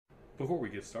Before we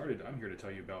get started, I'm here to tell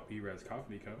you about B-Res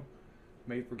Coffee Co.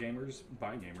 Made for gamers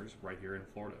by gamers right here in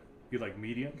Florida. If you like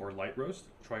medium or light roast,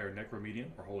 try our Necro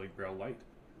Medium or Holy Grail Light.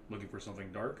 Looking for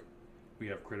something dark? We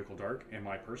have Critical Dark and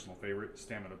my personal favorite,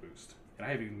 Stamina Boost. And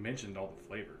I haven't even mentioned all the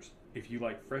flavors. If you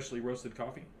like freshly roasted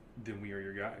coffee, then we are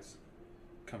your guys.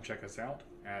 Come check us out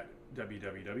at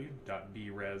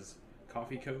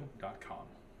www.brescoffeeco.com.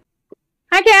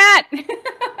 Hi, Kat!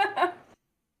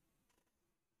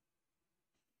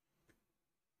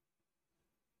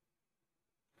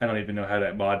 I don't even know how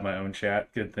to mod my own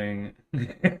chat. Good thing.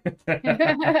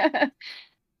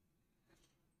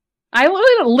 I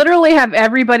literally have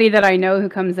everybody that I know who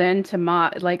comes in to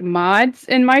mods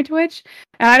in my Twitch.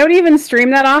 And I don't even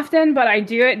stream that often, but I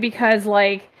do it because,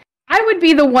 I would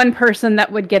be the one person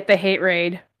that would get the hate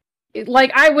raid.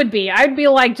 I'd be,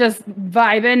 just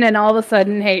vibing and all of a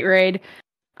sudden hate raid.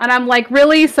 And I'm like,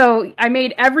 really? So I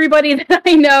made everybody that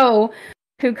I know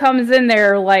who comes in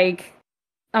there,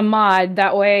 a mod.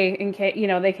 That way, in case,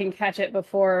 they can catch it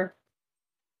before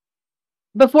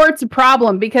it's a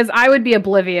problem, because I would be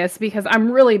oblivious because I'm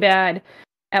really bad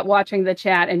at watching the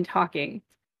chat and talking.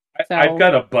 So I've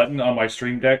got a button on my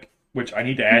Stream Deck, which I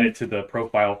need to add it to the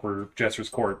profile for Jester's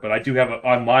Court, but I do have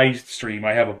on my stream,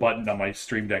 I have a button on my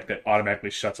Stream Deck that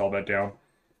automatically shuts all that down.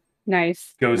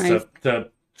 Nice. Goes nice. to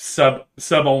sub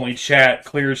only chat,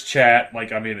 clears chat,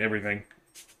 everything.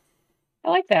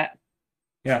 I like that.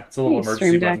 Yeah, it's a little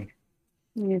emergency button.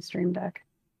 You need a Stream Deck.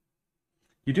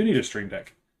 You do need a Stream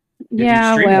Deck. If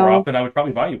Yeah, you stream well, more often, I would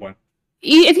probably buy you one.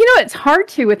 it's hard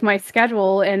to with my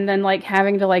schedule, and then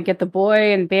having to get the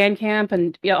boy and band camp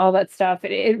and all that stuff.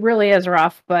 It really is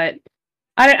rough, but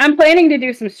I'm planning to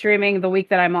do some streaming the week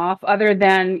that I'm off, other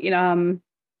than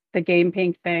the Game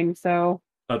Pink thing. So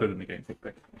other than the Game Pink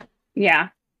thing, yeah,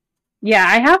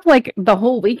 I have the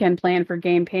whole weekend planned for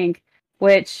Game Pink,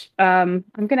 which I'm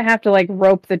gonna have to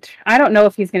rope I don't know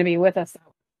if he's gonna be with us.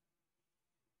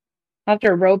 I'll have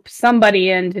to rope somebody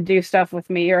in to do stuff with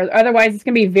me, or otherwise it's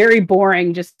gonna be very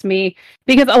boring, just me.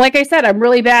 Because, like I said, I'm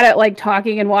really bad at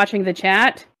talking and watching the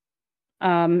chat.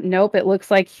 Nope, it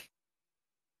looks like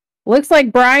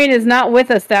Brian is not with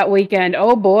us that weekend.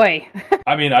 Oh boy.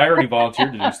 I already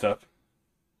volunteered to do stuff.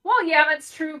 Well, yeah,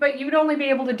 that's true, but you'd only be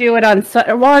able to do it on.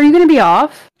 Well, are you gonna be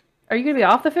off? Are you gonna be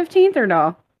off the 15th or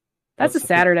no? That's a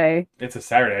Saturday. It's a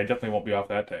Saturday. I definitely won't be off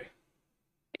that day.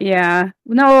 Yeah.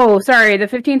 No, sorry. The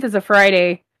 15th is a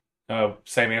Friday. Oh,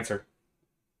 same answer.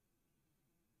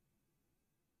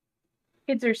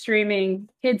 Kids are streaming.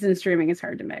 Kids and streaming is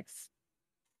hard to mix.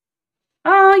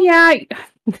 Oh, yeah.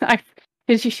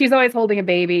 She's always holding a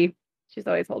baby. She's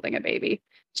always holding a baby.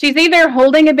 She's either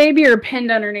holding a baby or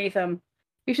pinned underneath him.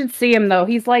 You should see him, though.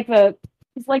 He's like the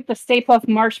Stay Puft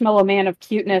Marshmallow Man of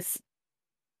cuteness.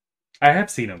 I have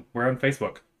seen him. We're on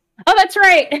Facebook. Oh, that's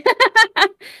right.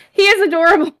 He is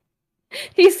adorable.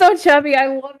 He's so chubby. I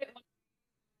love it.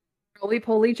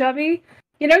 Roly-poly chubby.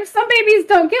 Some babies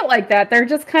don't get like that. They're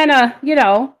just kind of,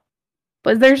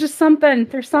 but there's something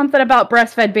about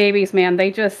breastfed babies, man. They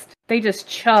just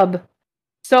chub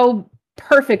so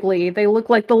perfectly. They look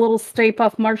like the little Stay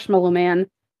Puft Marshmallow Man.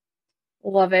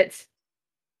 Love it.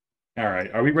 All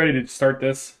right. Are we ready to start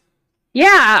this?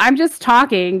 Yeah, I'm just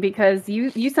talking because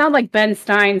you sound like Ben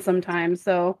Stein sometimes,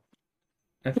 so.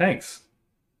 Thanks.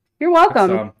 You're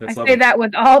welcome. That's I say that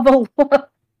with all the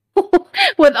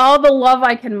with all the love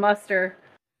I can muster.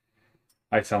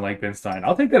 I sound like Ben Stein.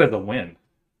 I'll take that as a win.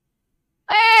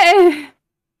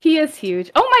 He is huge.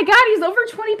 Oh my god, he's over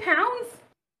 20 pounds?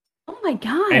 Oh my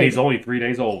god. And he's only 3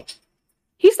 days old.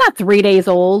 He's not 3 days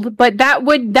old, but that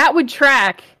would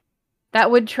track.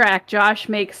 That would track. Josh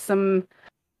makes some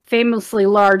famously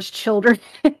large children.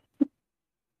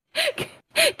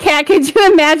 Kat, could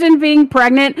you imagine being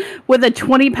pregnant with a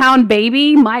 20-pound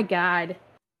baby? My god.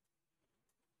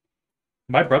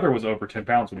 My brother was over 10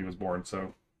 pounds when he was born,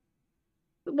 so.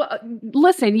 Well,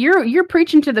 listen, you're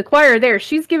preaching to the choir there.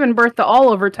 She's given birth to all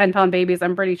over 10-pound babies,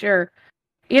 I'm pretty sure.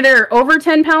 Either over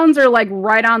 10 pounds or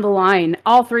right on the line.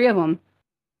 All three of them.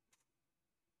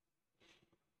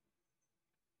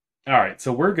 All right,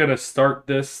 so we're going to start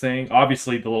this thing.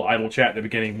 Obviously, the little idle chat at the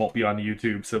beginning won't be on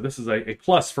YouTube, so this is a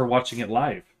plus for watching it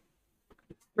live.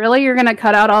 Really? You're going to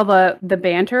cut out all the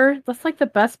banter? That's the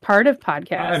best part of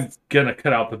podcasts. I'm going to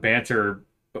cut out the banter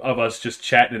of us just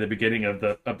chatting at the beginning of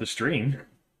the stream.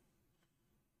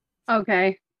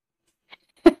 Okay.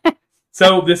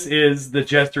 So this is the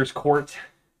Jester's Court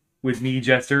with me,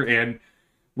 Jester, and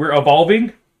we're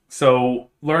evolving. So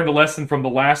learned a lesson from the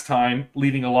last time.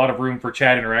 Leaving a lot of room for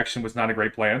chat interaction was not a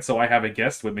great plan. So I have a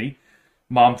guest with me,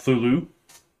 Mom Thulu.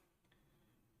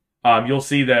 You'll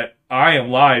see that I am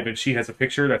live and she has a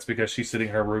picture, that's because she's sitting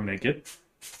in her room naked.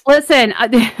 Listen,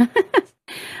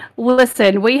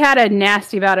 listen, we had a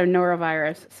nasty bout of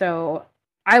norovirus, so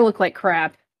I look like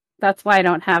crap. That's why I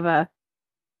don't have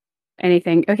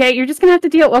anything. Okay, you're just gonna have to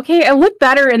deal. Okay, I look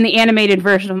better in the animated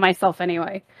version of myself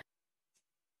anyway.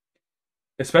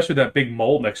 Especially that big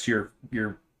mole next to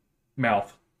your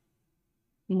mouth.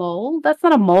 Mole? That's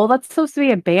not a mole. That's supposed to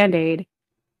be a band-aid.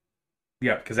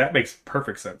 Yeah, because that makes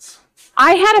perfect sense.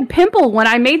 I had a pimple when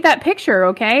I made that picture,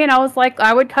 okay? And I was like,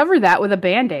 I would cover that with a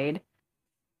band-aid.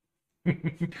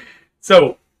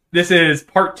 So, this is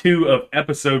part 2 of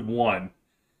episode 1.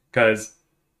 Because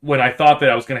when I thought that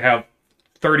I was going to have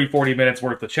 30, 40 minutes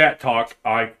worth of chat talk,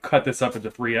 I cut this up into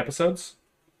 3 episodes.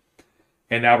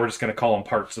 And now we're just going to call them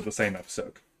parts of the same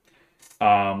episode.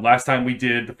 Last time we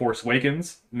did The Force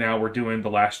Awakens. Now we're doing The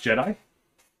Last Jedi.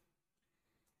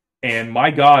 And my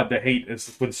god, the hate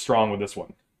was strong with this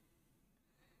one.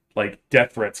 Like,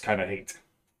 death threats kind of hate.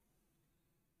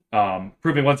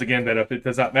 Proving once again that if it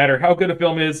does not matter how good a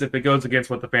film is, if it goes against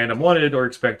what the fandom wanted or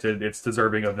expected, it's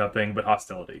deserving of nothing but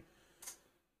hostility.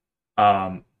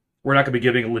 We're not going to be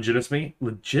giving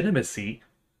legitimacy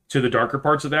to the darker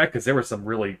parts of that, because there was some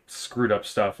really screwed up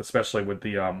stuff, especially with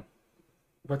the,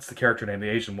 what's the character name? The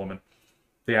Asian woman.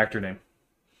 The actor name.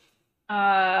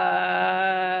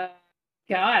 God,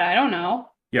 I don't know.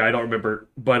 Yeah, I don't remember.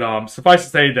 But suffice to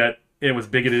say that it was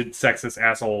bigoted, sexist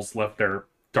assholes left their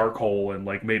dark hole and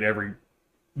like made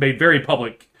very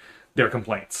public their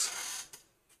complaints.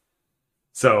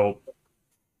 So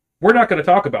we're not going to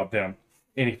talk about them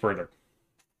any further.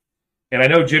 And I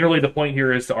know generally the point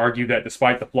here is to argue that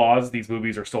despite the flaws, these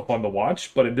movies are still fun to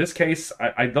watch. But in this case,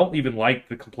 I don't even like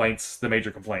the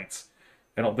major complaints.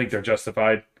 I don't think they're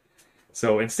justified.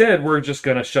 So instead, we're just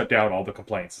going to shut down all the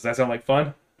complaints. Does that sound like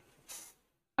fun?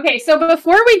 Okay, so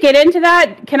before we get into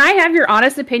that, can I have your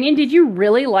honest opinion? Did you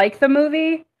really like the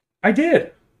movie? I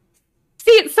did.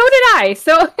 See, so did I.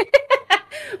 So,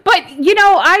 but you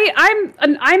know,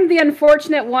 I'm the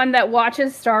unfortunate one that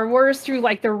watches Star Wars through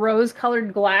like the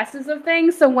rose-colored glasses of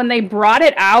things. So when they brought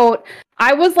it out,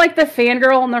 I was like the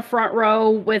fangirl in the front row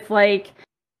with like,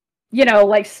 you know,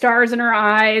 like stars in her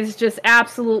eyes, just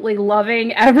absolutely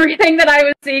loving everything that I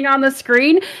was seeing on the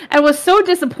screen, and was so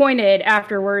disappointed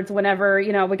afterwards whenever,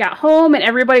 you know, we got home and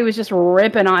everybody was just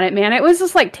ripping on it, man. It was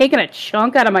just like taking a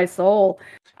chunk out of my soul.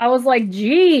 I was like,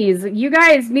 geez, you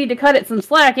guys need to cut it some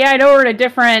slack. Yeah, I know we're in a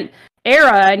different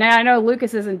era, and I know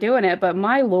Lucas isn't doing it, but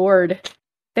my lord,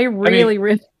 they really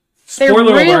did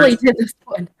this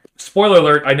one. Spoiler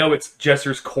alert, I know it's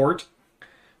Jester's Court,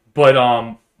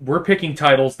 but we're picking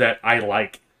titles that I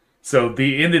like. So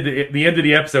the end of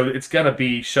the episode, it's gonna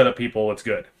be "Shut Up, People, It's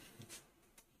Good."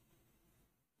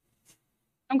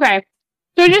 Okay,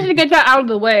 so just to get that out of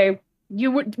the way,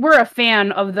 we're a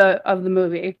fan of the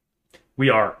movie. We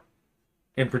are,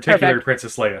 in particular, Perfect.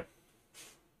 Princess Leia.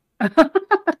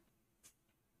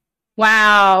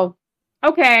 Wow.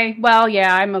 Okay. Well,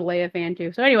 yeah, I'm a Leia fan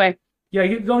too. So anyway. Yeah,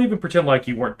 you don't even pretend like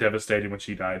you weren't devastated when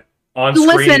she died on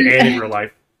screen and in real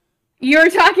life.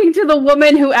 You're talking to the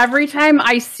woman who every time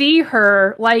I see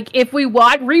her, like if we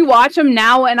rewatch them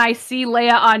now and I see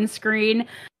Leia on screen,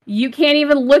 you can't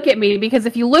even look at me, because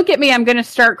if you look at me, I'm going to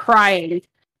start crying.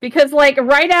 Because like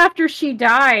right after she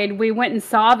died, we went and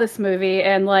saw this movie,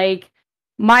 and like,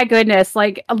 my goodness,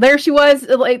 like there she was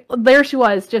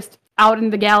just out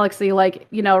in the galaxy, like,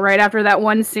 you know, right after that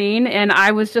one scene, and I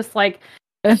was just like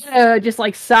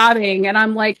sobbing, and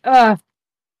I'm like, ugh.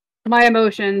 My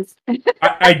emotions.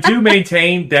 I do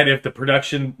maintain that if the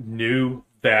production knew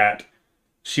that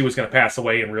she was going to pass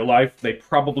away in real life, they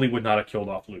probably would not have killed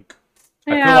off Luke.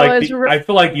 I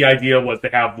feel like the idea was to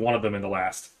have one of them in the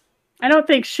last. I don't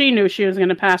think she knew she was going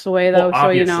to pass away, though. Well, so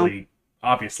you know,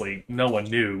 obviously, no one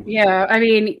knew. Yeah, I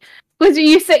mean, because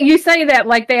you say that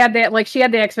like they had that, like she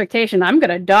had the expectation, I'm going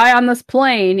to die on this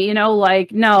plane. You know,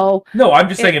 like no. No, I'm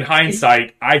just saying in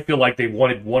hindsight, I feel like they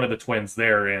wanted one of the twins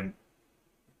there, and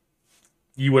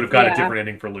you would have got a different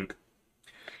ending for Luke.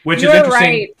 Which is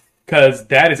interesting, because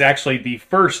that is actually the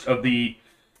first of the...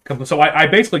 So I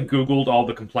basically Googled all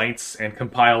the complaints and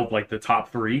compiled like the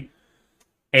top 3.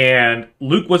 And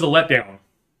Luke was a letdown.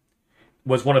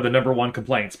 Was one of the number 1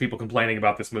 complaints. People complaining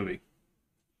about this movie.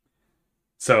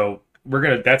 So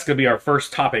that's gonna be our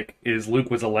first topic, is Luke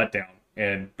was a letdown.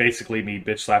 And basically me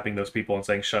bitch slapping those people and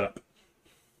saying, shut up.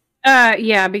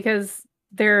 Yeah, because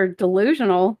they're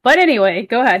delusional. But anyway,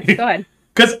 go ahead.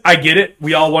 Because I get it.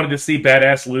 We all wanted to see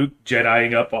badass Luke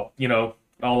Jediing up, you know,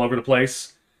 all over the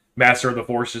place. Master of the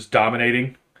Force just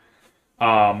dominating.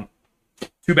 Too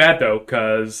bad, though,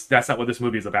 because that's not what this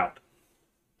movie is about.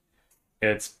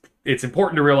 It's it's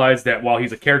important to realize that while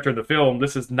he's a character in the film,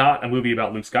 this is not a movie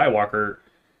about Luke Skywalker.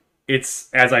 It's,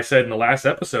 as I said in the last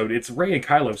episode, it's Rey and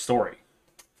Kylo's story.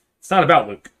 It's not about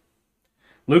Luke.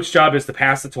 Luke's job is to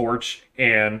pass the torch,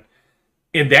 and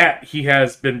in that, he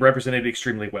has been represented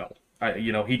extremely well.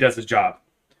 He does his job.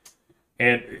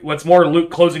 And what's more,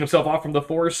 Luke closing himself off from the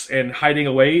Force and hiding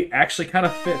away actually kind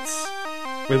of fits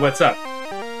with what's up.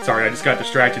 Sorry, I just got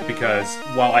distracted because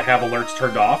while I have alerts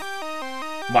turned off,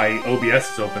 my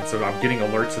OBS is open, so I'm getting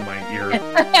alerts in my ear.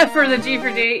 For the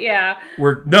G4D, yeah.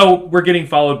 We're getting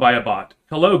followed by a bot.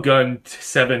 Hello, Gun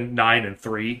 7, 9, and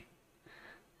 3.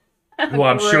 Who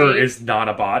I'm sure is not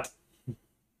a bot.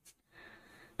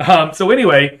 So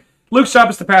anyway, Luke's job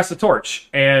is to pass the torch,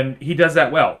 and he does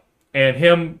that well. And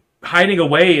him hiding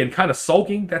away and kind of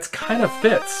sulking, that's kind of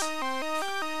fits.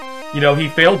 He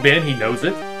failed Ben, he knows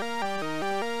it.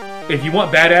 If you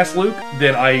want badass Luke,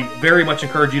 then I very much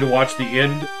encourage you to watch the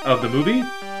end of the movie,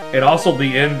 and also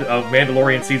the end of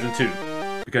Mandalorian Season 2,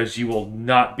 because you will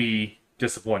not be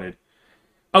disappointed.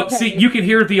 Oh, okay. See, you can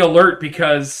hear the alert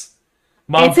because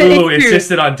Mom Boo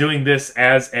insisted on doing this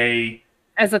as a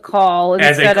call.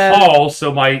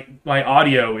 So my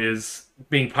audio is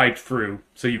being piped through,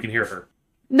 so you can hear her.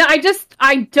 No, I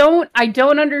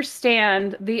don't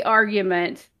understand the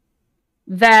argument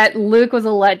that Luke was a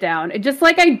letdown. Just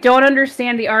like I don't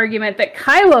understand the argument that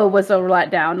Kylo was a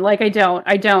letdown. Like I don't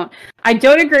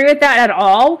agree with that at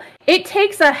all. It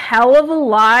takes a hell of a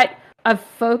lot of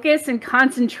focus and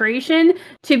concentration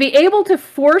to be able to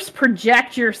force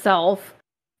project yourself.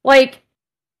 Like,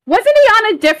 wasn't he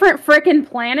on a different frickin'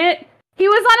 planet? Wasn't he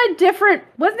on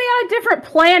a different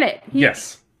planet?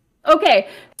 Yes. Okay,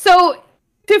 so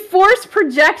to force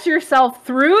project yourself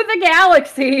through the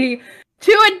galaxy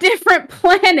to a different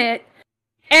planet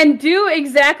and do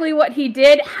exactly what he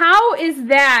did, how is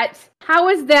that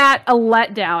a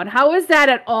letdown? How is that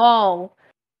at all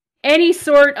any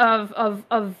sort of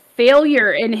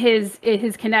failure in his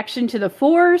connection to the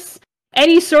Force?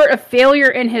 Any sort of failure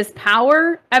in his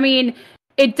power? I mean,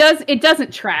 it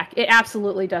doesn't track. It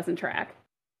absolutely doesn't track.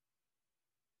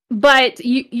 But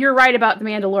you're right about The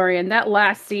Mandalorian. That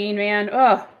last scene, man,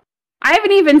 ugh. I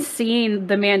haven't even seen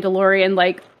The Mandalorian,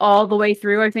 like, all the way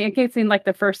through. I think I've seen, like,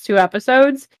 the first 2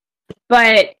 episodes.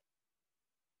 But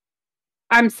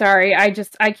I'm sorry. I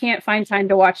can't find time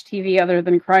to watch TV other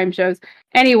than crime shows.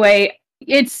 Anyway,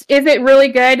 is it really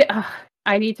good? Ugh,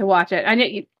 I need to watch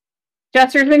it.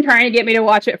 Jester's been trying to get me to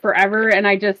watch it forever, and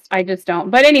I just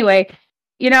don't. But anyway,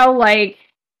 like,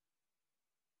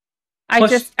 I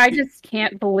just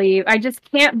can't believe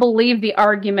the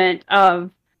argument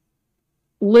of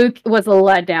Luke was a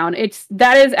letdown.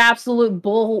 That is absolute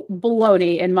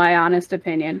baloney, in my honest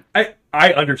opinion.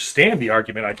 I understand the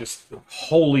argument. I just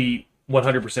wholly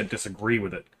 100% disagree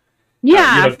with it.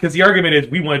 Yeah. Because the argument is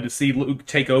we wanted to see Luke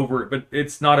take over, but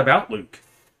it's not about Luke.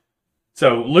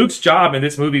 So Luke's job in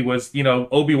this movie was,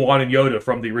 Obi-Wan and Yoda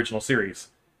from the original series.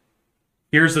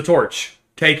 Here's the torch.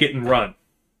 Take it and run.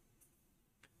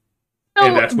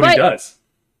 And that's what he does.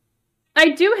 I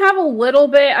do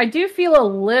feel a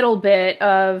little bit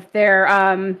of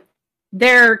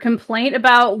their complaint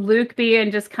about Luke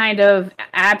being just kind of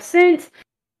absent.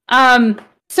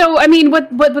 So, I mean,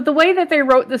 with the way that they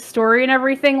wrote the story and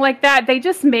everything like that, they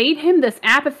just made him this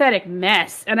apathetic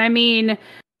mess. And I mean,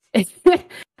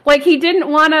 like, he didn't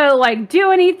want to, like, do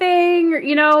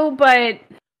anything, but...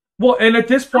 Well, and at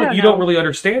this point, you don't really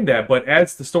understand that, but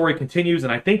as the story continues,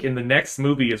 and I think in the next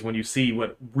movie is when you see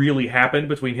what really happened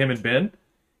between him and Ben,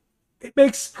 it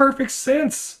makes perfect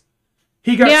sense.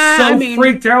 He got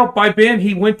freaked out by Ben,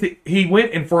 he went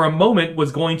and for a moment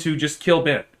was going to just kill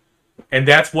Ben. And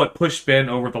that's what pushed Ben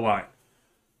over the line.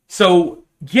 So,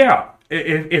 yeah,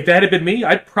 if that had been me,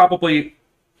 I'd probably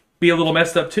be a little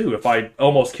messed up too if I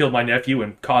almost killed my nephew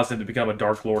and caused him to become a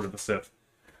Dark Lord of the Sith.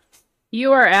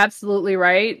 You are absolutely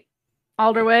right,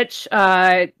 Alderwitch.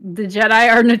 The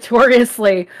Jedi are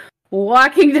notoriously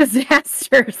walking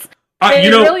disasters. They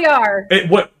really are.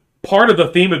 What part of the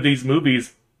theme of these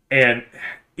movies, and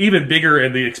even bigger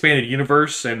in the expanded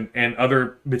universe and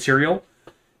other material,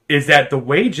 is that the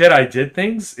way Jedi did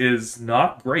things is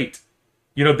not great.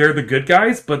 They're the good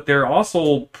guys, but they're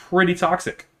also pretty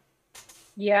toxic.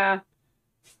 Yeah.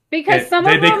 Because some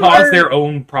of them they cause their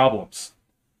own problems.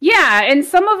 Yeah, and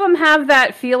some of them have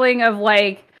that feeling of,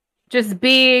 like, just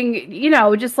being,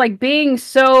 just, like, being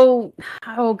so...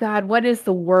 Oh, God, what is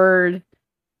the word?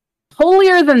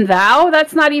 Holier than thou?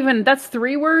 That's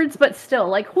 3 words, but still,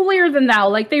 like, holier than thou.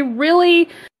 Like, they really...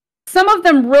 Some of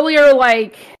them really are,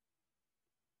 like...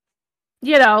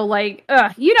 you know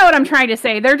what I'm trying to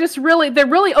say. They're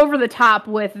really over the top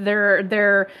with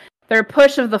their their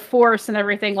push of the Force and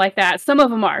everything like that. Some of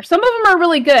them are. Some of them are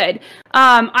really good.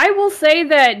 I will say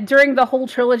that during the whole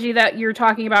trilogy that you're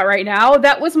talking about right now,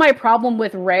 that was my problem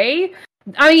with Rey.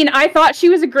 I mean, I thought she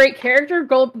was a great character,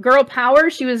 girl power.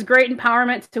 She was great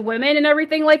empowerment to women and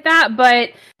everything like that. But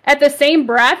at the same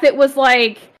breath, it was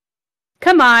like,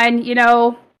 come on, you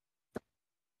know,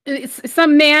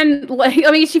 some man, like,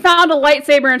 I mean, she found a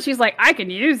lightsaber and she's like, I can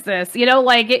use this, you know,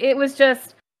 like, it was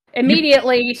just,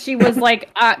 immediately she was like,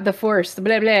 the Force,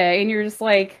 blah, blah, and you're just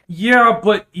like... Yeah,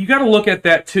 but you gotta look at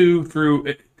that, too,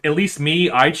 through, at least me,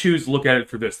 I choose to look at it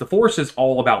through this. The Force is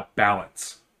all about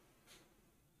balance.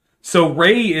 So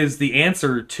Rey is the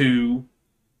answer to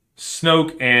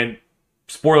Snoke and,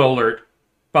 spoiler alert,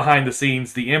 behind the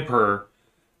scenes, the Emperor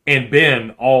and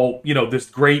Ben, all, you know, this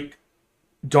great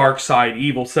dark side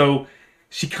evil. So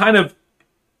she kind of,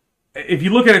 if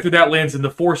you look at it through that lens, and the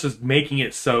Force is making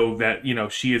it so that, you know,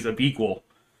 she is of equal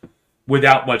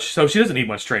without much, so she doesn't need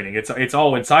much training. It's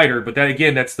all inside her, but that,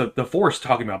 again, that's the Force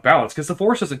talking about balance, because the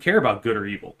Force doesn't care about good or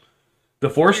evil. The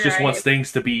Force just wants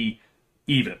things to be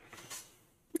even.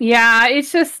 Yeah,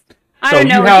 it's just, I don't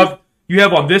know. You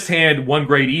have on this hand one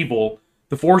great evil.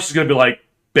 The Force is going to be like,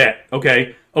 bet,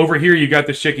 okay, over here you got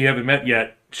this chick you haven't met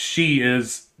yet. She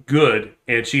is good,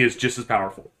 and she is just as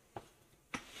powerful.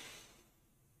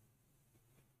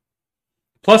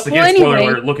 Plus, again, spoiler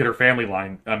alert, look at her family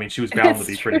line. I mean, she was bound to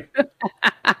be pretty.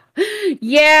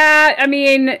 Yeah, I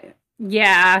mean,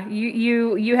 yeah,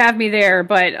 you have me there.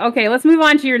 But, okay, let's move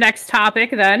on to your next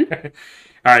topic, then.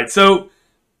 All right, so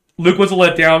Luke was a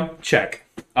letdown. Check.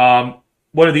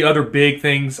 One of the other big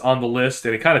things on the list,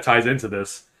 and it kind of ties into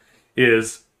this,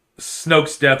 is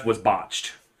Snoke's death was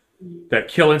botched. That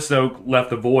killing Snoke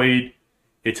left a void.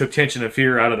 It took tension and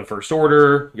fear out of the First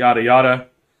Order, yada yada.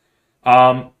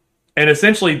 And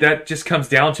essentially that just comes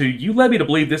down to, you led me to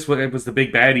believe this was the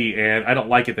big baddie, and I don't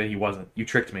like it that he wasn't. You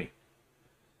tricked me.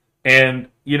 And,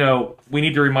 you know, we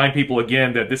need to remind people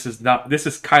again that this is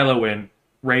Kylo and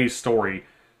Rey's story,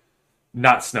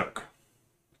 not Snoke.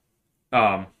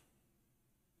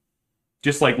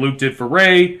 Just like Luke did for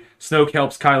Rey, Snoke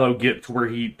helps Kylo get to where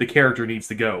the character needs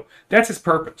to go. That's his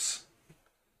purpose.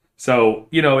 So,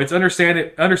 you know, it's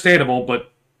understandable,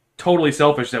 but totally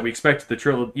selfish that we expected this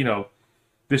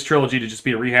trilogy to just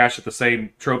be a rehash of the same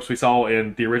tropes we saw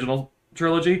in the original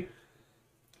trilogy.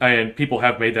 And people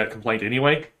have made that complaint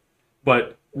anyway.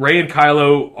 But Rey and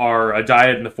Kylo are a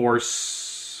dyad in the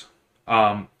Force.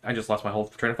 I just lost my whole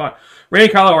train of thought. Rey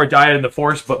and Kylo are a dyad in the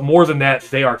Force, but more than that,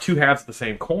 they are two halves of the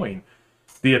same coin.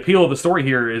 The appeal of the story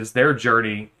here is their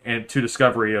journey and to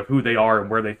discovery of who they are and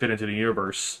where they fit into the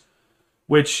universe,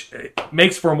 which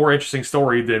makes for a more interesting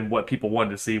story than what people wanted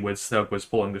to see when Snoke was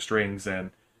pulling the strings and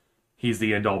he's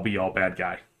the end-all be-all bad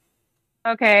guy.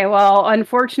 Okay, well,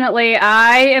 unfortunately,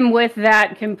 I am with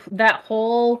that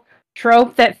whole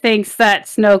trope that thinks that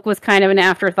Snoke was kind of an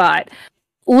afterthought.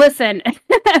 Listen,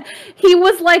 he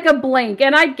was like a blink,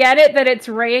 and I get it that it's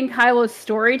Rey and Kylo's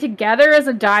story together as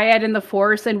a dyad in the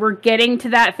Force, and we're getting to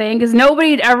that thing, because nobody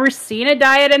had ever seen a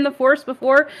dyad in the Force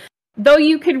before, though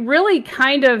you could really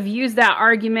kind of use that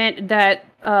argument that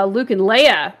Luke and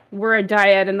Leia were a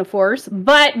dyad in the Force,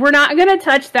 but we're not going to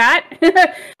touch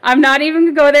that. I'm not even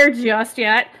going to go there just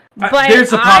yet. But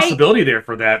there's a possibility there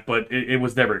for that, but it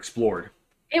was never explored.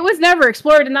 It was never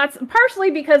explored, and that's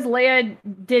partially because Leia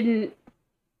didn't...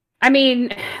 I mean,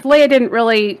 Leia didn't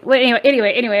really...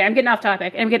 Anyway, I'm getting off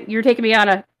topic. You're taking me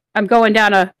on I'm going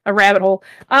down a rabbit hole.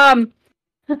 Let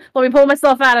me pull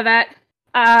myself out of that.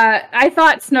 I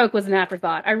thought Snoke was an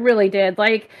afterthought. I really did.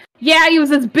 Like, yeah, he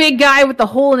was this big guy with the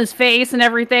hole in his face and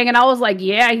everything, and I was like,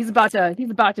 yeah, he's about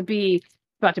to be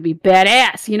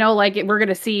badass, you know, like we're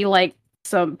gonna see like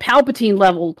some Palpatine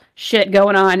level shit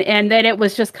going on, and then it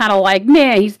was just kind of like,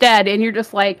 man, he's dead, and you're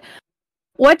just like,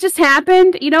 what just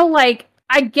happened? You know, like,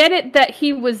 I get it that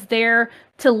he was there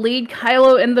to lead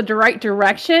Kylo in the right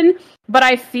direction, but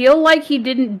I feel like they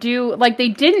didn't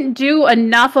do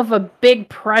enough of a big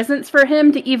presence for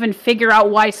him to even figure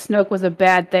out why Snoke was a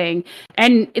bad thing.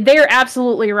 And they're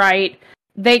absolutely right.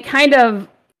 You're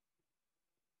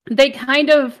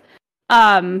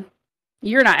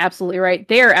not absolutely right.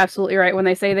 They're absolutely right when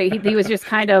they say that he was just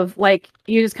kind of like,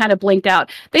 he just kind of blinked out.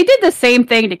 They did the same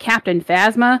thing to Captain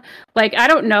Phasma. Like, I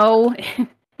don't know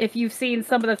if you've seen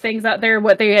some of the things out there,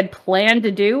 what they had planned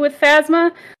to do with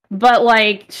Phasma, but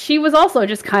like, she was also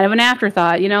just kind of an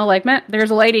afterthought, you know, like, man, there's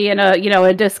a lady in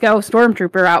a disco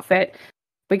stormtrooper outfit.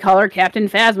 We call her Captain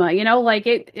Phasma, you know, like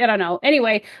I don't know.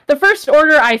 Anyway, the First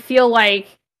Order, I do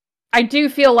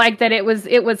feel like that it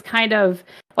was kind of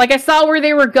like, I saw where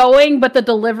they were going, but the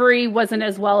delivery wasn't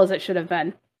as well as it should have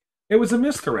been. It was a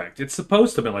misdirect. It's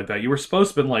supposed to be like that. You were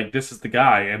supposed to be like, this is the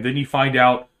guy, and then you find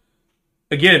out,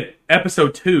 again,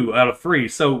 episode 2 out of 3,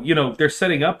 so, they're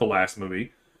setting up the last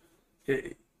movie.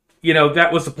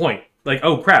 That was the point. Like,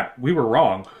 oh crap, we were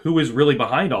wrong. Who is really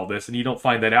behind all this? And you don't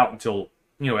find that out until,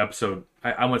 episode,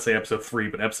 I wouldn't say episode 3,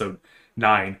 but episode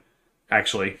 9,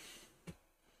 actually.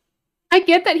 I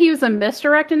get that he was a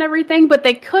misdirect and everything, but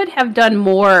they could have done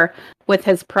more with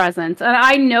his presence. And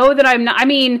I know that I'm not. I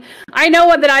mean, I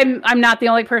know that I'm not the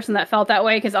only person that felt that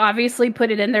way, because obviously put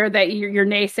it in there that you're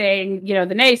naysaying,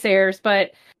 the naysayers.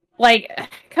 But like,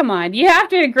 come on, you have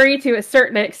to agree to a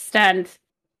certain extent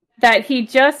that he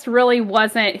just really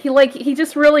wasn't. They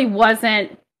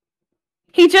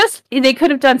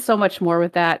could have done so much more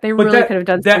with that. They really could have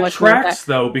done so much more with that. That tracks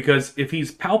though, because if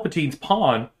he's Palpatine's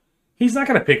pawn, he's not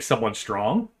going to pick someone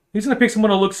strong. He's going to pick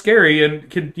someone who looks scary and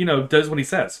can, does what he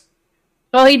says.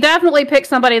 Well, he definitely picked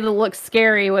somebody that looks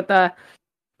scary with the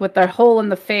hole in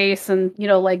the face and,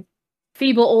 like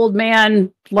feeble old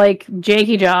man, like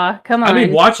janky jaw. Come on. I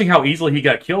mean, watching how easily he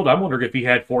got killed, I'm wondering if he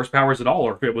had force powers at all,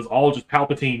 or if it was all just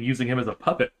Palpatine using him as a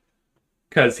puppet.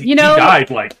 Because he died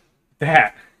like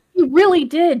that. He really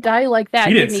did die like that.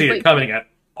 He didn't see it coming at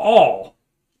all.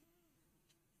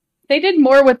 They did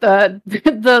more with the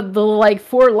like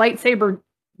 4 lightsaber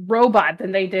robot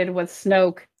than they did with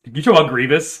Snoke. You talk about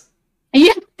Grievous?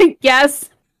 Yeah, yes.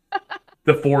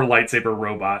 The 4 lightsaber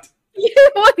robot.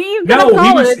 What do you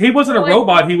he wasn't a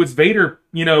robot. He was Vader.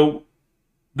 The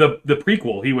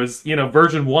prequel. He was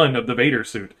version 1 of the Vader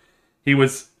suit. He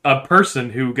was a person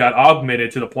who got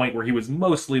augmented to the point where he was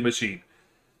mostly machine.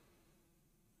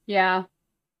 Yeah,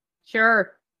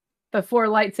 sure. The 4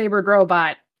 lightsabered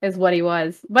robot is what he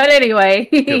was. But anyway.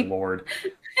 Good Lord.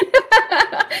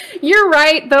 You're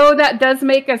right, though. That does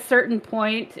make a certain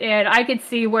point, and I could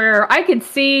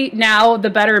see now the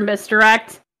better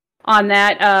misdirect on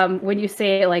that. When you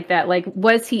say it like that, like,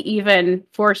 was he even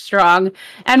force strong?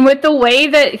 And with the way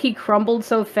that he crumbled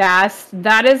so fast,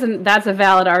 that's a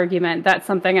valid argument. That's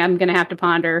something I'm going to have to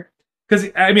ponder. Because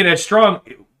I mean, as strong,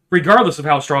 regardless of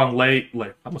how strong Rey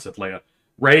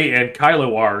and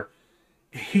Kylo are,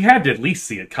 he had to at least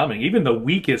see it coming. Even the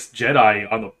weakest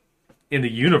Jedi in the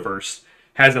universe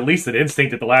has at least an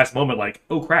instinct at the last moment, like,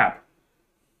 oh crap.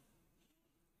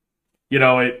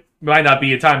 It might not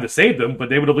be in time to save them, but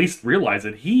they would at least realize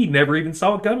it. He never even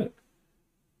saw it coming.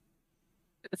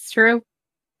 It's true.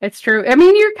 It's true. I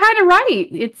mean, you're kind of right.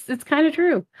 It's kind of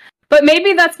true. But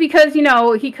maybe that's because,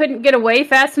 he couldn't get away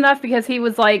fast enough because he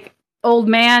was like old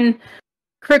man,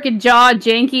 crooked jaw,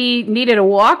 janky, needed a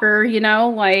walker,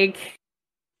 like...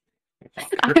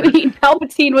 I mean,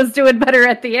 Palpatine was doing better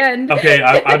at the end. Okay,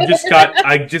 I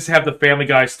just have the Family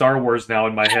Guy Star Wars now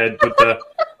in my head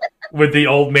with the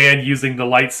old man using the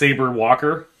lightsaber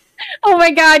walker. Oh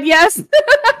my god, yes.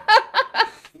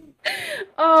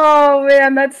 Oh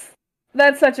man, that's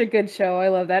such a good show. I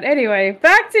love that. Anyway,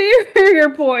 back to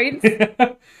your points.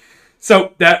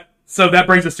 So that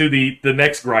brings us to the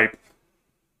next gripe,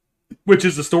 which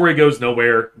is the story goes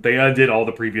nowhere. They undid all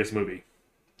the previous movie.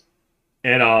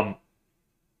 And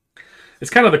it's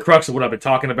kind of the crux of what I've been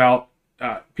talking about.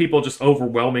 People just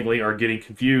overwhelmingly are getting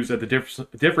confused at the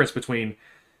difference between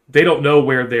they don't know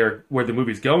where the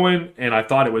movie's going, and I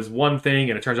thought it was one thing,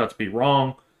 and it turns out to be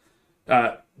wrong.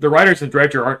 The writers and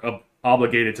director aren't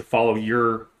obligated to follow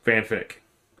your fanfic.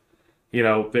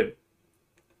 And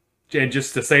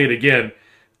just to say it again,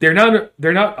 they're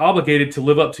not obligated to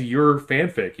live up to your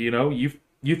fanfic.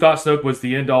 You thought Snoke was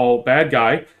the end all bad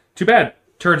guy. Too bad.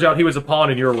 Turns out he was a pawn,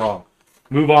 and you're wrong.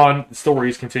 Move on. The story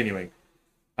is continuing.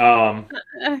 Well,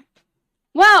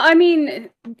 I mean,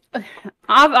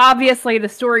 obviously the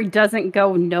story doesn't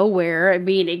go nowhere. I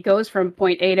mean, it goes from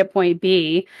point A to point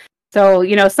B. So,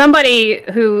 somebody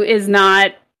who is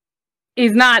not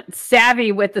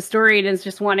savvy with the story and is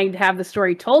just wanting to have the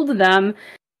story told to them,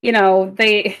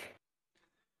 they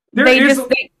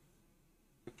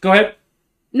Go ahead.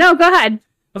 No, go ahead.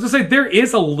 I was going to say, there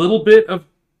is a little bit of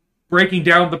breaking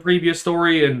down the previous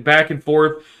story and back and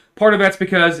forth. Part of that's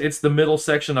because it's the middle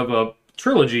section of a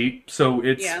trilogy, so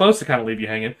it's supposed to kind of leave you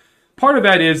hanging. Part of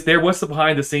that is there was the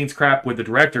behind-the-scenes crap with the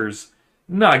directors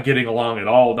not getting along at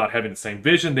all, not having the same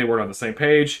vision, they weren't on the same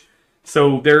page.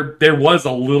 So there was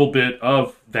a little bit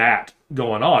of that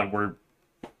going on where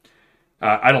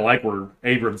I don't like where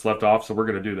Abrams left off, so we're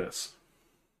going to do this.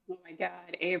 Oh my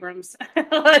god, Abrams.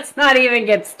 Let's not even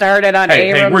get started on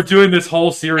Abrams. Hey, we're doing this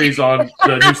whole series on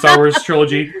the new Star Wars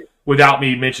trilogy. without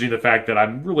me mentioning the fact that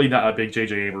I'm really not a big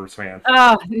J.J. Abrams fan.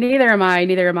 Oh, neither am I.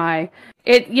 Neither am I.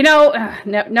 Nope.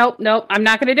 I'm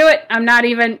not going to do it.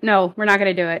 No, we're not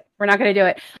going to do it. We're not going to do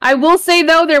it. I will say,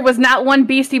 though, there was not one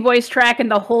Beastie Boys track in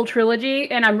the whole trilogy,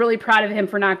 and I'm really proud of him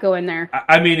for not going there.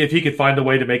 I mean, if he could find a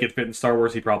way to make it fit in Star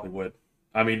Wars, he probably would.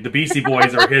 I mean, the Beastie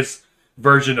Boys are his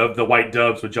version of the White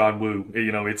Doves with John Woo.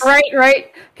 You know, it's...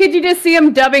 Right. Could you just see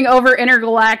him dubbing over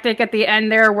Intergalactic at the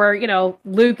end there where,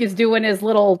 Luke is doing his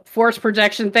little force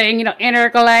projection thing,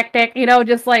 Intergalactic,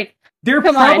 just like... They're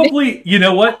probably, you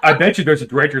know what? I bet you there's a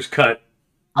director's cut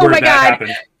where that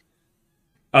happened.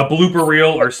 A blooper reel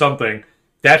or something.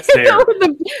 That's there.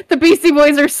 The Beastie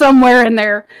Boys are somewhere in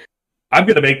there. I'm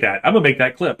gonna make that. I'm gonna make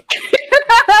that clip.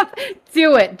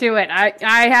 Do it.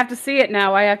 I have to see it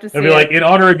now. I have to see it. I'll be like, in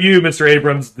honor of you, Mr.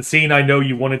 Abrams, the scene I know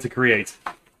you wanted to create.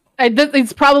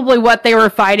 It's probably what they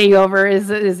were fighting over is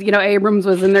Abrams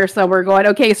was in there somewhere going,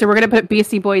 okay, so we're going to put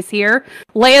Beastie Boys here.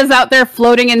 Leia's out there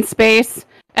floating in space.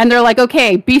 And they're like,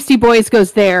 okay, Beastie Boys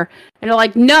goes there. And they're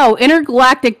like, no,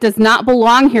 Intergalactic does not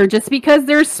belong here. Just because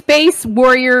there's space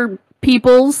warrior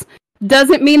peoples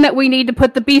doesn't mean that we need to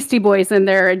put the Beastie Boys in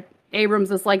there. And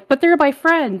Abrams is like, but they're my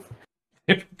friends.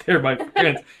 They're my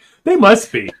friends. They must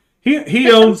be.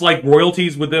 He owns like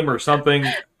royalties with them or something.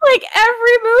 Like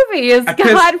every movie is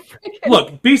God.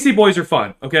 Look, Beastie Boys are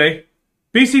fun, okay?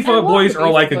 Beastie Boys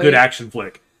are like a good action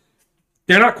flick.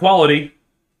 They're not quality.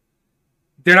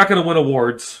 They're not going to win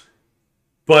awards.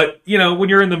 But, when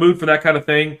you're in the mood for that kind of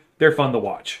thing, they're fun to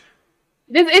watch.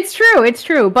 It's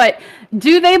true. But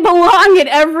do they belong in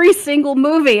every single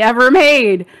movie ever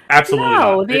made? Absolutely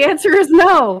no. not. The answer is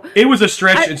no. It was a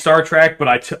stretch in Star Trek, but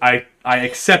I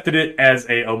accepted it as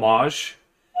a homage.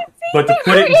 But to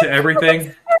put it into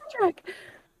everything...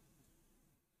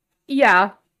 Yeah.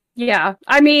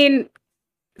 I mean,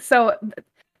 so...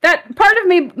 That part of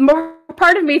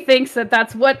me thinks that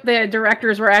that's what the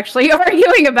directors were actually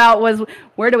arguing about was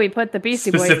where do we put the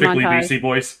Beastie Boys specifically Beastie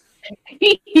Boys.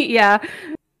 Yeah.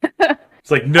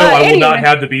 It's like no, I will not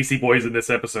have the Beastie Boys in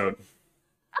this episode.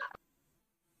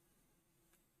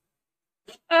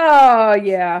 Oh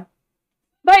yeah,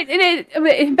 but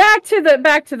back to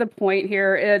the point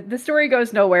here. The story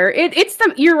goes nowhere.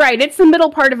 You're right. It's the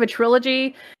middle part of a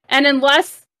trilogy, and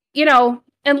unless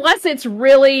it's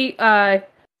really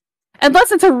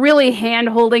unless it's a really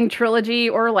hand-holding trilogy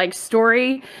or like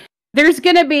story, there's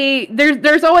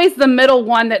always the middle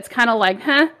one that's kind of like,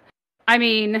 huh? I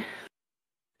mean,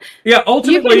 yeah.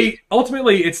 Ultimately,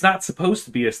 it's not supposed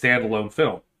to be a standalone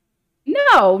film.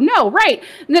 No, right?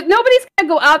 Nobody's gonna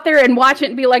go out there and watch it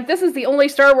and be like, "This is the only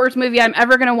Star Wars movie I'm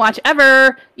ever gonna watch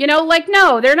ever."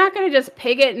 No, they're not gonna just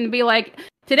pig it and be like,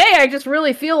 "Today I just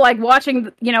really feel like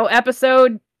watching,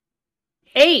 episode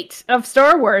 8 of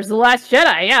Star Wars, The Last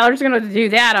Jedi." Yeah, they're just going to do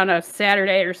that on a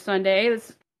Saturday or Sunday.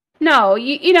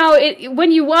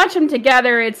 When you watch them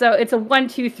together, it's a 1,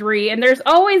 2, 3, and there's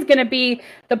always going to be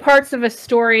the parts of a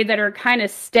story that are kind of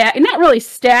not really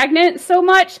stagnant so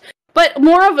much, but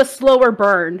more of a slower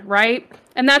burn, right?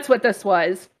 And that's what this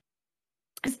was.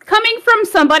 It's coming from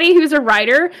somebody who's a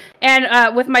writer,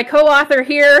 and with my co-author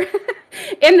here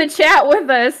in the chat with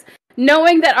us,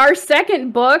 knowing that our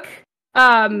second book,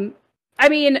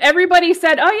 everybody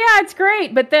said, "Oh yeah, it's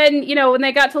great," but then when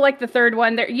they got to like the third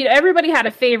one, everybody had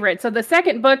a favorite. So the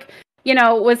second book,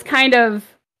 was kind of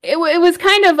it was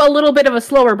kind of a little bit of a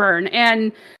slower burn,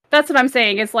 and that's what I'm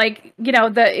saying. It's like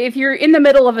if you're in the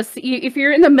middle of a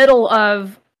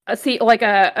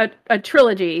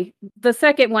trilogy, the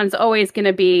second one's always going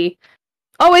to be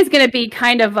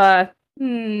kind of a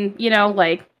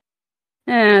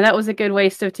that was a good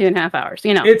waste of 2.5 hours.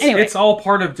 It's all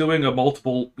part of doing a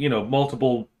multiple.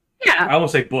 Yeah. I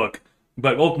won't say book,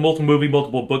 but multiple movie,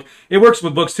 multiple book. It works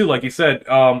with books too, like you said.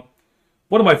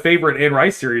 One of my favorite Anne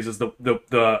Rice series is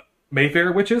the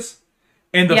Mayfair Witches,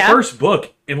 and the first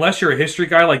book, unless you're a history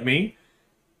guy like me,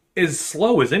 is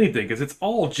slow as anything because it's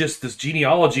all just this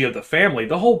genealogy of the family.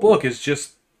 The whole book is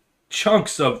just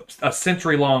chunks of a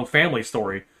century-long family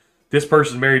story. This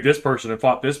person married this person and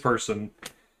fought this person.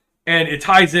 And it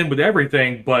ties in with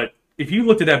everything, but if you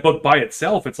looked at that book by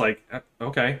itself, it's like,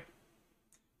 okay,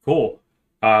 cool.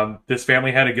 This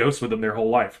family had a ghost with them their whole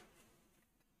life.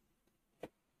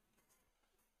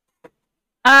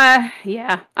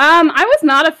 Yeah. I was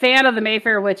not a fan of the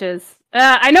Mayfair Witches.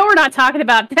 I know we're not talking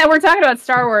about that. We're talking about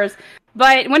Star Wars.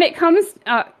 But when it comes,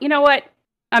 you know what?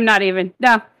 I'm not even.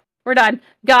 No, we're done.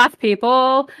 Goth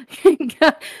people.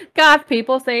 Goth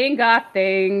people saying goth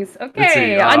things.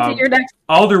 Okay, on to your next.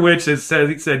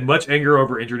 Alderwitch said much anger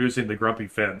over introducing the grumpy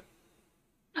Finn.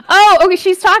 Oh, okay.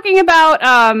 She's talking about.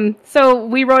 So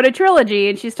we wrote a trilogy,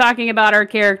 and she's talking about our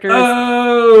characters.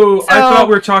 Oh, I thought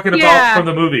we were talking about yeah. from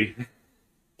the movie.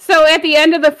 So at the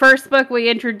end of the first book, we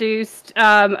introduced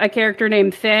a character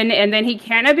named Finn, and then he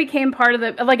kind of became part of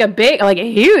a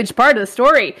huge part of the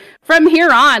story from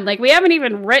here on. Like, we haven't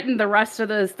even written the rest of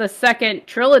the second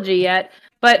trilogy yet,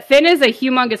 but Finn is a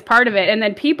humongous part of it. And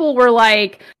then people were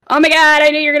like, "Oh my god,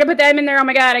 I knew you were gonna put them in there. Oh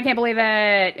my god, I can't believe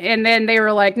it." And then they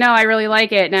were like, "No, I really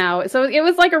like it now." So it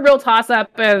was like a real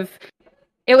toss-up of.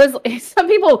 It was some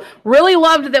people really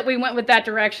loved that we went with that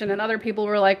direction, and other people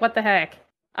were like, "What the heck?"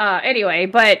 Anyway,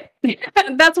 but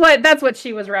that's what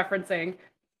she was referencing.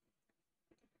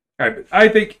 All right, I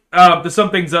think to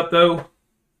sum things up, though,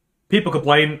 people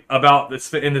complain about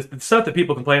this, and the stuff that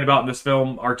people complain about in this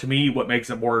film are, to me, what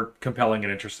makes it more compelling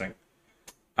and interesting.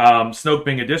 Snoke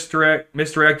being a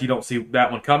misdirect, you don't see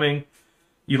that one coming.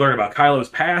 You learn about Kylo's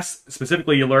past.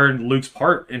 Specifically, you learn Luke's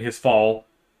part in his fall,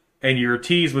 and your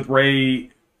tease with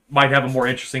Rey might have a more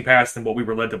interesting past than what we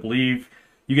were led to believe.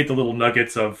 You get the little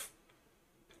nuggets of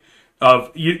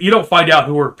you don't find out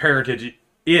who her parentage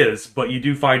is, but you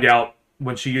do find out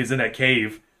when she is in that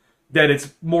cave that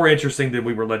it's more interesting than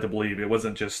we were led to believe. It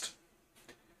wasn't just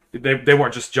they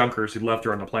weren't just junkers who left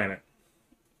her on the planet.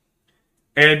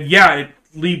 And yeah, it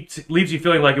leaves you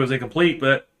feeling like it was incomplete,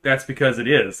 but that's because it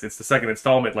is. It's the second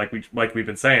installment, like we've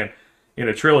been saying, in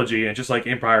a trilogy, and just like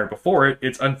Empire before it,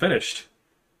 it's unfinished.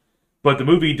 But the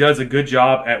movie does a good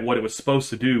job at what it was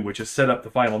supposed to do, which is set up the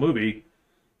final movie,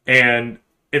 and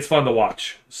it's fun to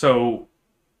watch. So,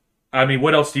 I mean,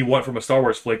 what else do you want from a Star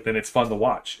Wars flick than it's fun to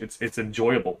watch? It's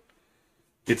enjoyable.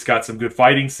 It's got some good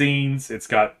fighting scenes. It's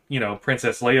got,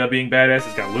 Princess Leia being badass.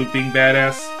 It's got Luke being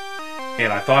badass.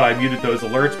 And I thought I muted those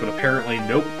alerts, but apparently,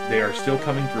 nope, they are still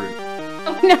coming through.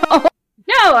 Oh, no.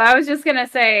 No, I was just going to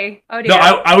say, oh, dear. No,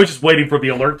 I was just waiting for the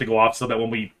alert to go off so that when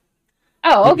we...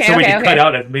 Oh, okay, so we okay, can cut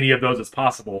out as many of those as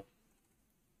possible.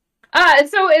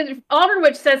 So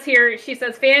Alderwitch says here, she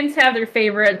says, fans have their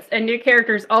favorites, and new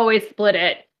characters always split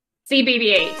it. See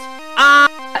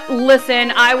BB-8.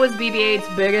 Listen, I was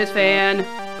BB-8's biggest fan.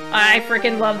 I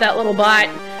freaking love that little bot.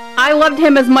 I loved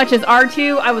him as much as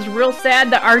R2. I was real sad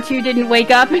that R2 didn't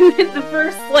wake up in the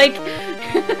first,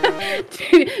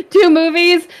 two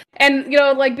movies. And,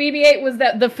 BB-8 was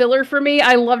the filler for me.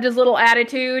 I loved his little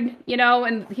attitude,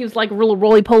 and he was like a real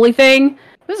roly-poly thing.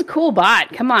 It was a cool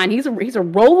bot. Come on, he's a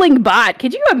rolling bot.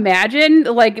 Could you imagine?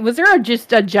 Was there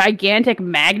just a gigantic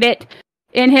magnet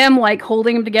in him,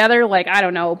 holding him together? I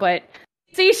don't know, but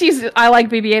see, I like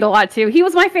BB-8 a lot too. He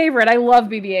was my favorite. I love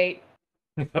BB-8.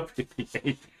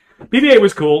 BB-8. BB-8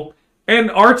 was cool, and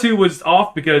R2 was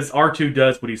off because R2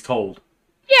 does what he's told.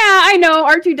 Yeah, I know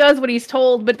R2 does what he's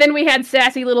told, but then we had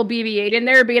sassy little BB-8 in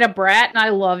there being a brat, and I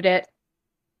loved it.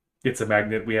 It's a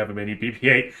magnet. We have a mini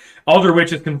BB-8.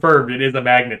 Alderwitch is confirmed. It is a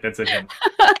magnet that's in him.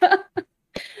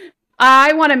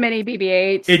 I want a mini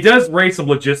BB-8. It does raise some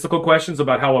logistical questions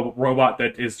about how a robot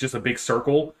that is just a big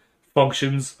circle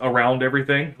functions around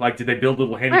everything. Did they build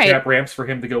little handicap ramps for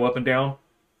him to go up and down?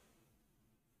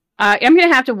 I'm going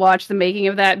to have to watch the making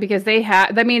of that because they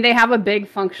have a big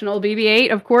functional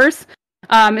BB-8, of course.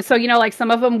 So, some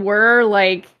of them were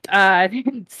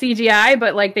CGI,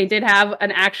 but they did have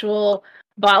an actual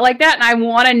bot like that, and I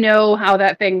want to know how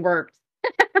that thing works.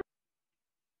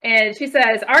 And she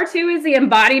says, R2 is the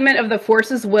embodiment of the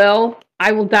Force's will.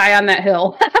 I will die on that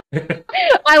hill.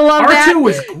 I love R2 that. R2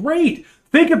 was great.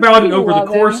 Think about it over the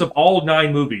course of all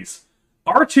 9 movies.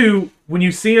 R2, when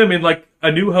you see him in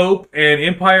A New Hope and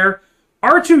Empire,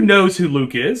 R2 knows who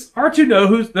Luke is.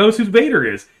 R2 knows who Vader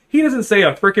is. He doesn't say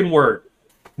a freaking word.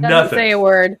 Doesn't say a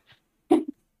word.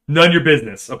 None your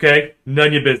business, okay?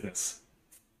 None your business.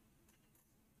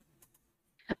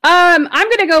 I'm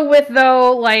gonna go with,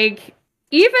 though,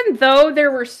 even though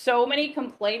there were so many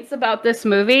complaints about this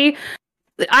movie,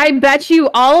 I bet you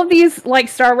all of these,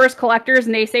 Star Wars collectors,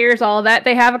 naysayers, all of that,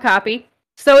 they have a copy.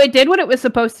 So it did what it was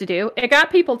supposed to do. It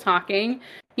got people talking.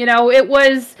 It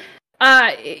was,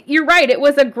 you're right, it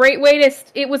was a great way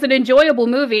it was an enjoyable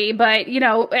movie, but,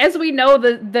 as we know,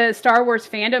 the Star Wars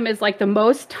fandom is, the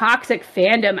most toxic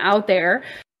fandom out there.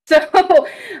 So,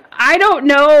 I don't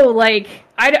know,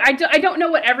 I don't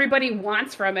know what everybody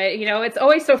wants from it. It's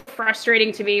always so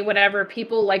frustrating to me whenever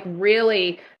people,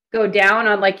 really go down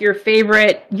on, your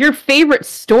favorite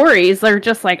stories. They're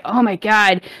just oh my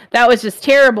god, that was just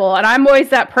terrible. And I'm always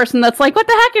that person that's what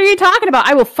the heck are you talking about?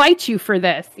 I will fight you for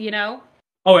this,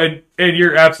 Oh, and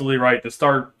you're absolutely right. The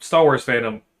Star Wars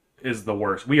fandom is the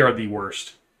worst. We are the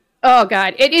worst. Oh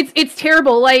god, it's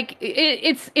terrible.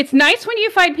 It's nice when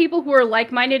you find people who are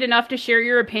like-minded enough to share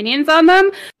your opinions on them.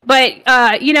 But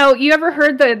you ever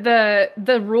heard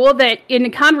the rule that in a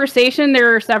conversation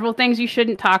there are several things you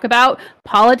shouldn't talk about: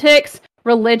 politics,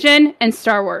 religion, and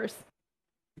Star Wars.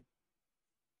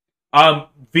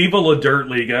 Viva La Dirt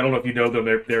League. I don't know if you know them.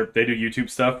 They do YouTube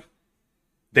stuff.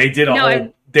 They did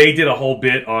a whole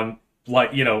bit on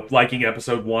liking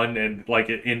episode 1 and like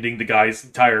it ending the guy's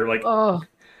entire like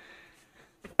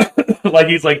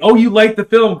he's like, oh, you like the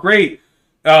film, great.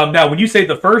 Now when you say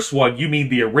the first one, you mean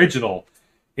the original.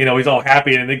 He's all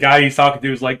happy, and the guy he's talking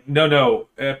to is like, no,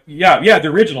 yeah, the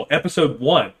original, episode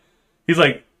 1. He's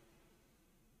like,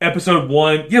 episode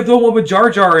 1, yeah, the one with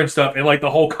Jar Jar and stuff, and like the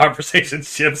whole conversation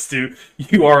shifts to,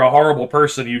 you are a horrible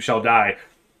person, you shall die.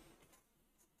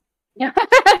 Yeah.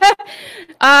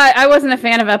 I wasn't a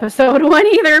fan of episode 1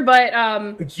 either,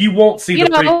 but you won't see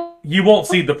you won't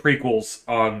see the prequels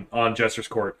on Jester's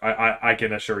Court. I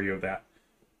can assure you of that.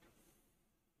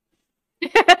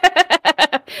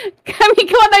 I mean,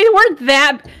 come on, they weren't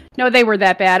that. No, they were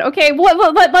that bad. Okay,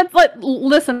 let's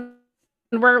listen.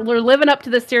 We're living up to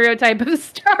the stereotype of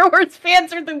Star Wars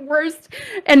fans are the worst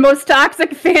and most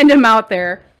toxic fandom out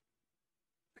there.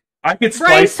 I could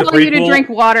splice the telling you to drink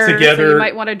water together. So you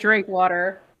might want to drink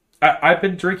water. I've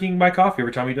been drinking my coffee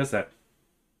every time he does that.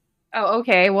 Oh,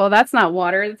 okay. Well, that's not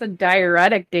water. It's a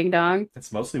diuretic, ding dong.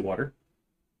 It's mostly water.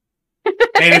 And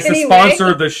it's the sponsor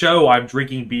of the show. I'm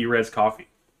drinking B-Res coffee.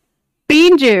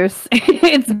 Bean juice.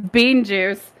 It's bean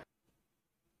juice.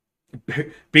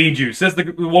 Bean juice. Says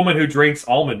the woman who drinks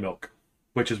almond milk.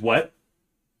 Which is what?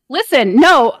 Listen,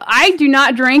 no, I do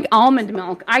not drink almond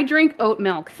milk. I drink oat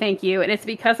milk, thank you. And it's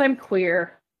because I'm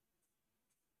queer.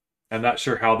 I'm not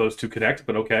sure how those two connect,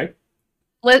 but okay.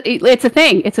 It's a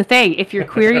thing. It's a thing. If you're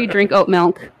queer, you drink oat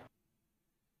milk.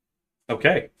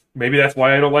 Okay. Maybe that's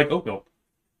why I don't like oat milk.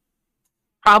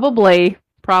 Probably.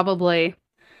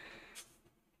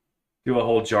 Do a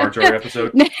whole Jar Jar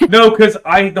episode. No, because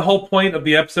the whole point of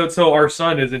the episode, so our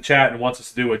son is in chat and wants us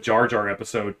to do a Jar Jar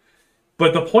episode.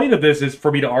 But the point of this is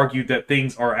for me to argue that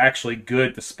things are actually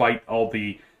good despite all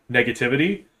the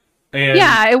negativity. And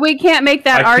yeah, we can't make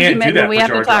that argument when we have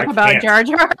to talk about Jar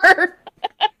Jar.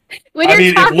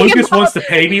 If Lucas wants to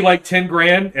pay me like 10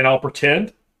 grand and I'll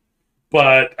pretend.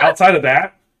 But outside of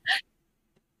that.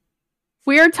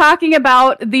 We are talking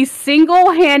about the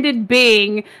single-handed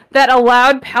being that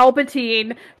allowed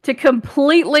Palpatine to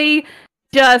completely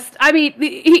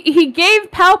he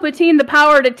gave Palpatine the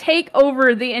power to take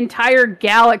over the entire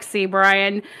galaxy,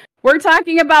 Brian. We're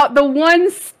talking about the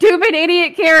one stupid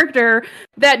idiot character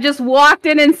that just walked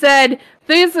in and said,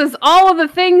 this is all of the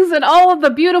things and all of the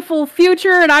beautiful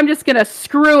future, and I'm just gonna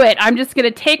screw it. I'm just gonna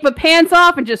take my pants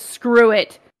off and just screw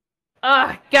it.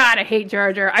 Oh, God, I hate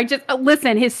Jar Jar. I just,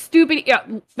 listen, his stupid...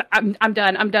 I'm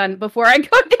done. Before I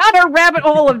go down a rabbit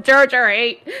hole of Jar Jar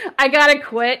hate, I gotta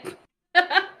quit.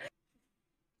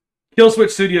 Killswitch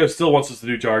Studios still wants us to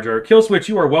do Jar Jar. Killswitch,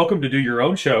 you are welcome to do your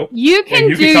own show. You can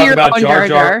talk about Jar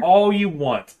Jar all you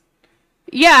want.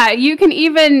 Yeah, you can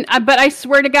even... but I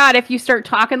swear to God, if you start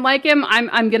talking like him,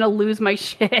 I'm gonna lose my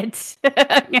shit.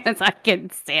 Yes, I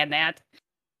can't stand that.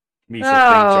 Misa thinks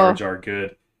Jar Jar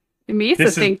good.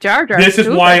 Misa think Jar Jar. This is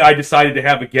why I decided to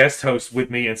have a guest host with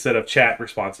me instead of chat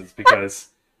responses, because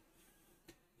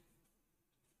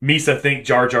Misa think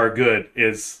Jar Jar good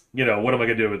is, what am I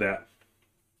gonna do with that?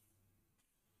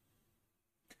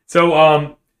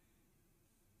 So,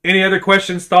 any other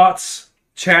questions, thoughts,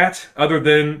 chat, other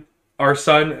than our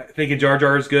son thinking Jar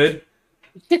Jar is good?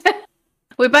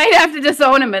 We might have to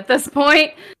disown him at this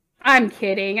point. I'm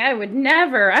kidding. I would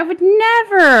never.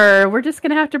 We're just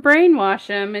going to have to brainwash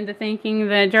him into thinking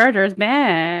that Jar Jar's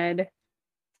bad.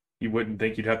 You wouldn't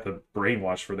think you'd have to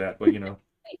brainwash for that, but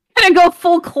Gonna go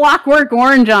full Clockwork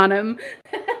Orange on him.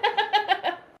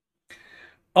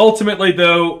 Ultimately,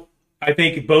 though, I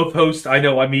think both hosts,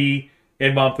 me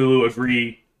and Momthulu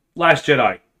agree, Last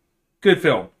Jedi, good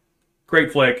film.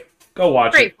 Great flick. Go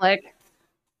watch it. Great flick.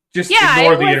 Just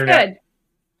ignore the internet. Good.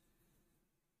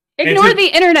 Ignore the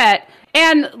internet.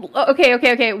 And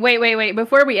okay. Wait.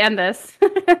 Before we end this,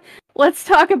 let's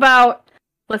talk about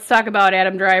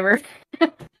Adam Driver.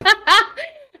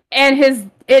 And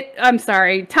I'm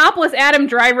sorry, topless Adam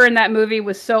Driver in that movie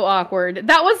was so awkward.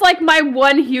 That was like my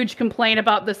one huge complaint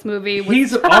about this movie.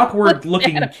 He's an awkward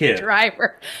looking kid.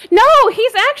 Driver. No,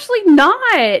 he's actually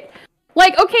not.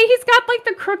 Like, okay, he's got like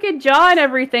the crooked jaw and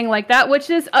everything like that, which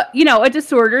is a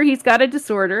disorder. He's got a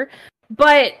disorder.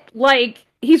 But like,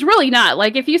 he's really not.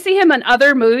 Like, if you see him in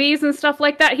other movies and stuff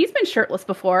like that, he's been shirtless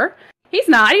before. He's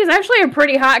not. He's actually a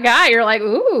pretty hot guy. You're like,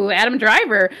 ooh, Adam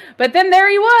Driver. But then there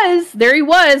he was. There he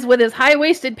was with his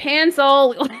high-waisted pants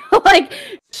all, like,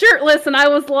 shirtless. And I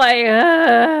was like,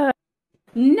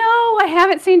 no, I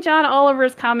haven't seen John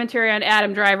Oliver's commentary on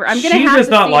Adam Driver. I'm going to have to see that. She does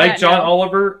not like John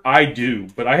Oliver. I do.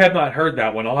 But I have not heard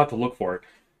that one. I'll have to look for it.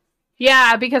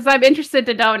 Yeah, because I'm interested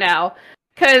to know now.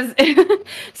 Because that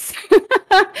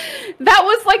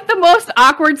was like the most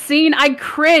awkward scene. I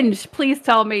cringed. Please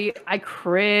tell me. I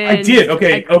cringed. I did.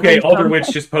 Okay. I cringed Alder so Witch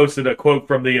much. just posted a quote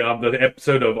from the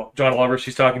episode of John Oliver.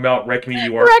 She's talking about "Wreck Me,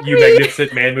 you are Wreck you me.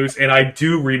 magnificent man moose," and I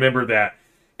do remember that,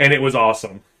 and it was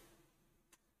awesome.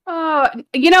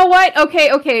 You know what?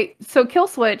 Okay. So Kill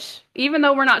Switch, even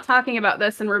though we're not talking about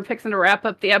this and we're fixing to wrap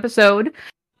up the episode,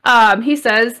 he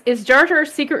says, "Is Jar Jar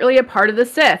secretly a part of the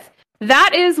Sith?"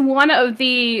 That is one of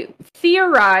the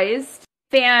theorized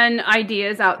fan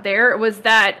ideas out there, was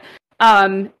that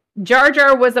Jar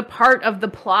Jar was a part of the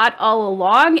plot all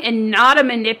along and not a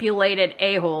manipulated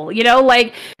a-hole. You know,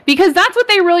 like, because that's what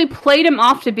they really played him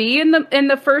off to be in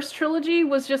the first trilogy,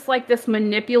 was just like this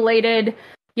manipulated,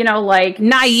 you know, like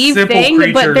naive Simple thing.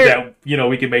 creature But that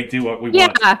we can make do what we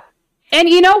want. yeah. And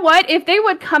you know what? If they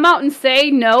would come out and say,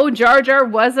 no, Jar Jar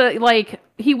was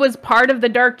he was part of the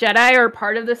Dark Jedi or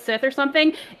part of the Sith or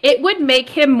something, it would make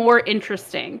him more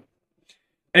interesting.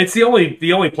 It's the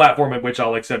only platform in which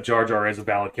I'll accept Jar Jar as a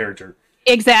valid character.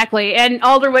 Exactly. And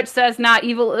Alderwich says not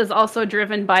evil is also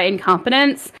driven by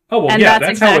incompetence. Oh, well, and yeah,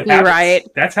 that's how it exactly happens. right.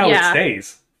 That's how it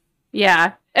stays.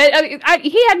 Yeah.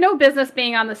 He had no business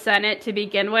being on the Senate to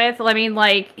begin with. I mean,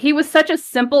 like, he was such a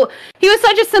simple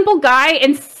guy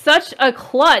and such a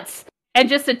klutz and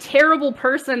just a terrible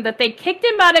person that they kicked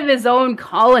him out of his own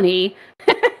colony.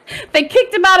 They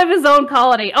kicked him out of his own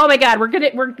colony. Oh my God, we're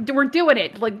doing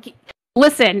it. Like,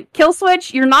 listen,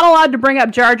 Killswitch, you're not allowed to bring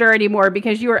up Jar Jar anymore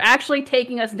because you are actually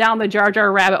taking us down the Jar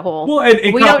Jar rabbit hole. Well,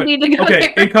 and we don't need to go there.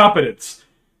 Incompetence.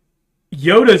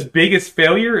 Yoda's biggest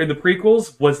failure in the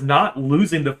prequels was not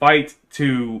losing the fight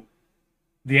to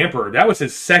the Emperor. That was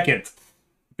his second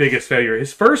biggest failure.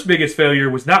 His first biggest failure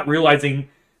was not realizing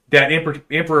that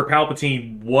Emperor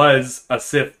Palpatine was a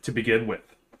Sith to begin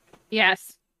with.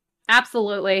 Yes,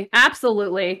 absolutely.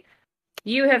 Absolutely.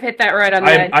 You have hit that right on the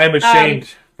head. I am ashamed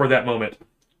for that moment.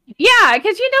 Yeah,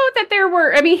 because you know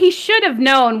that he should have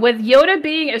known, with Yoda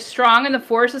being as strong in the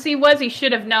Force as he was, he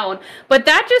should have known. But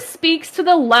that just speaks to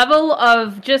the level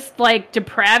of just, like,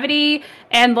 depravity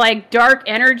and, like, dark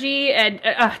energy and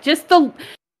just the...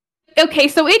 Okay,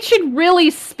 so it should really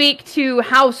speak to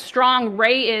how strong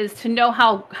Rey is to know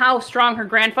how strong her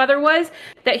grandfather was,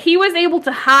 that he was able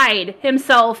to hide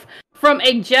himself from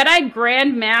a Jedi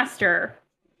Grand Master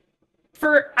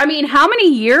for, I mean, how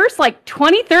many years? Like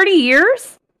 20, 30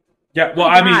 years? Yeah, well,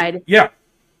 I mean, yeah.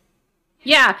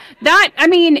 Yeah,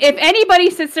 if anybody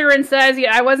sits there and says,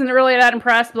 yeah, I wasn't really that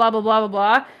impressed, blah, blah, blah, blah,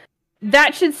 blah,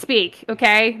 that should speak,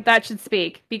 okay? That should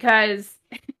speak, because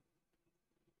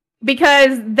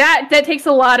that takes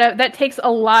a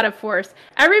lot of force.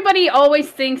 Everybody always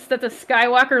thinks that the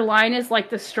Skywalker line is like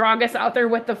the strongest out there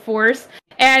with the Force,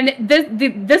 and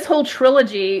this whole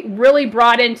trilogy really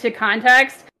brought into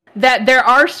context that there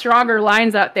are stronger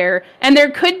lines out there, and there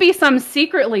could be some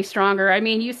secretly stronger. I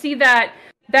mean, you see that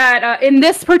in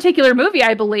this particular movie,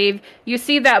 I believe, you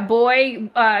see that boy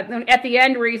at the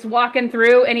end where he's walking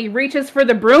through and he reaches for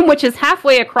the broom, which is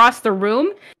halfway across the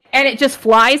room, and it just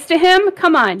flies to him.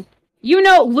 Come on. You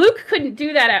know, Luke couldn't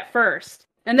do that at first,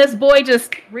 and this boy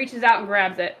just reaches out and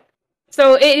grabs it.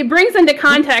 So it brings into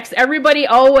context, everybody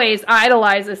always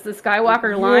idolizes the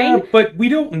Skywalker line. Yeah, but we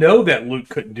don't know that Luke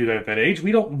couldn't do that at that age.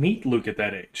 We don't meet Luke at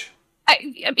that age.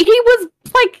 He was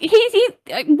like,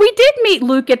 we did meet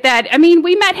Luke at that. I mean,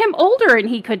 we met him older and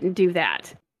he couldn't do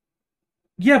that.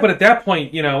 Yeah, but at that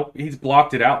point, you know, he's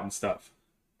blocked it out and stuff.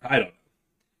 I don't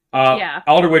know. Yeah.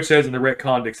 Alderwich says in the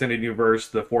retconned extended universe,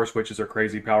 the Force Witches are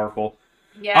crazy powerful.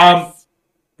 Yes.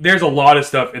 There's a lot of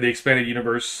stuff in the expanded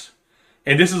universe,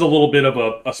 and this is a little bit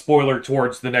of a spoiler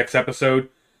towards the next episode.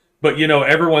 But, you know,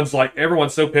 everyone's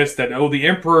so pissed that, oh, the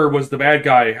Emperor was the bad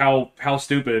guy. How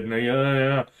stupid.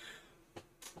 And,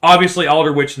 obviously,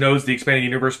 Alderwich knows the expanded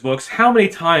universe books. How many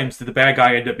times did the bad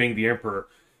guy end up being the Emperor?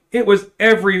 It was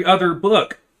every other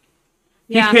book.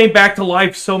 Yeah. He came back to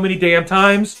life so many damn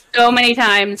times. So many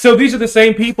times. So these are the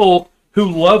same people who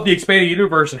love the expanded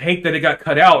universe and hate that it got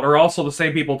cut out, are also the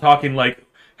same people talking like,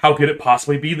 how could it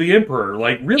possibly be the Emperor?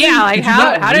 Like, really? Yeah, like,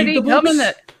 how did he come in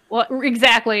the... Well,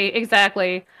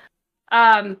 exactly.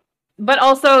 But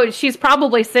also, she's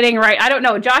probably sitting right... I don't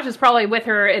know, Josh is probably with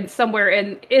her somewhere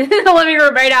in the living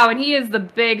room right now, and he is the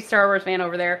big Star Wars fan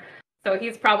over there. So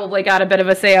he's probably got a bit of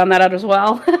a say on that as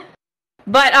well.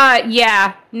 But,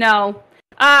 yeah, no.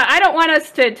 I don't want us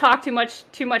to talk too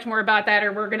much more about that,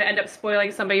 or we're going to end up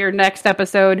spoiling some of your next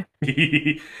episode.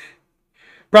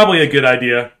 Probably a good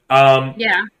idea.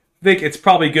 Yeah. I think it's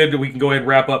probably good that we can go ahead and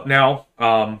wrap up now.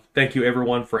 Thank you,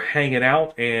 everyone, for hanging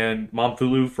out, and Mom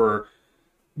Thulu for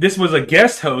this was a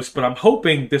guest host, but I'm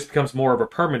hoping this becomes more of a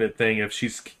permanent thing if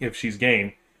she's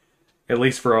game, at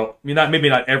least for maybe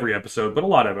not every episode, but a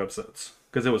lot of episodes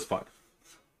because it was fun.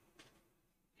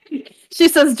 She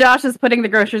says Josh is putting the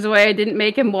groceries away. I didn't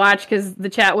make him watch because the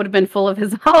chat would have been full of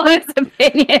all of his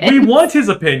opinions. We want his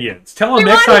opinions. Tell him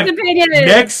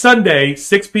next Sunday,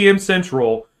 6 p.m.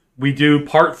 Central, we do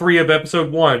part 3 of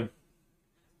episode 1,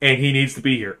 and he needs to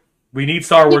be here. We need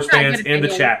Star Wars fans in the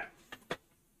chat.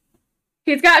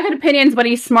 He's got good opinions, but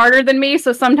he's smarter than me,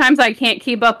 so sometimes I can't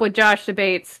keep up with Josh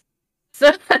debates.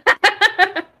 So,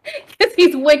 because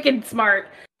he's wicked smart.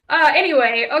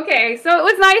 Anyway, okay, so it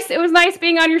was nice. It was nice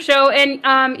being on your show, and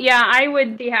yeah, I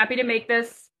would be happy to make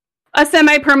this a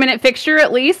semi-permanent fixture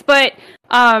at least, but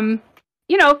only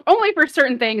for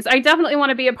certain things. I definitely want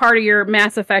to be a part of your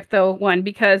Mass Effect though one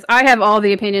because I have all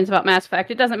the opinions about Mass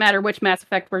Effect. It doesn't matter which Mass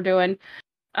Effect we're doing.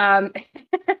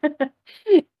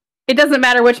 It doesn't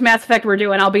matter which Mass Effect we're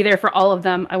doing. I'll be there for all of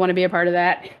them. I want to be a part of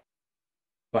that.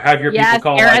 Well, have your people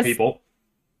call my people.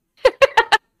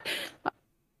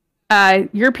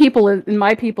 Your people and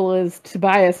my people is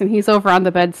Tobias, and he's over on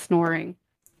the bed snoring.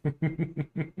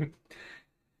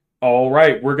 All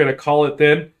right, we're gonna call it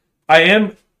then. I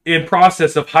am in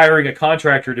process of hiring a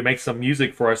contractor to make some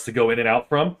music for us to go in and out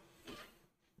from.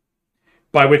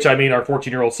 By which I mean our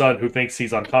 14-year-old son who thinks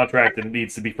he's on contract and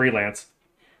needs to be freelance.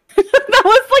 That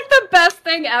was like the best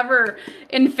thing ever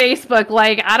in Facebook.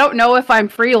 Like, I don't know if I'm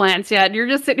freelance yet. You're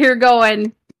just sitting here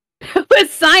going, who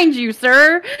assigned you,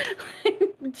 sir?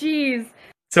 Jeez.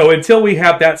 So until we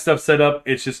have that stuff set up,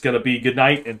 it's just going to be good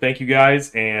night and thank you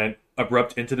guys. And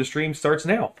Abrupt Into the Stream starts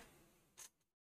now.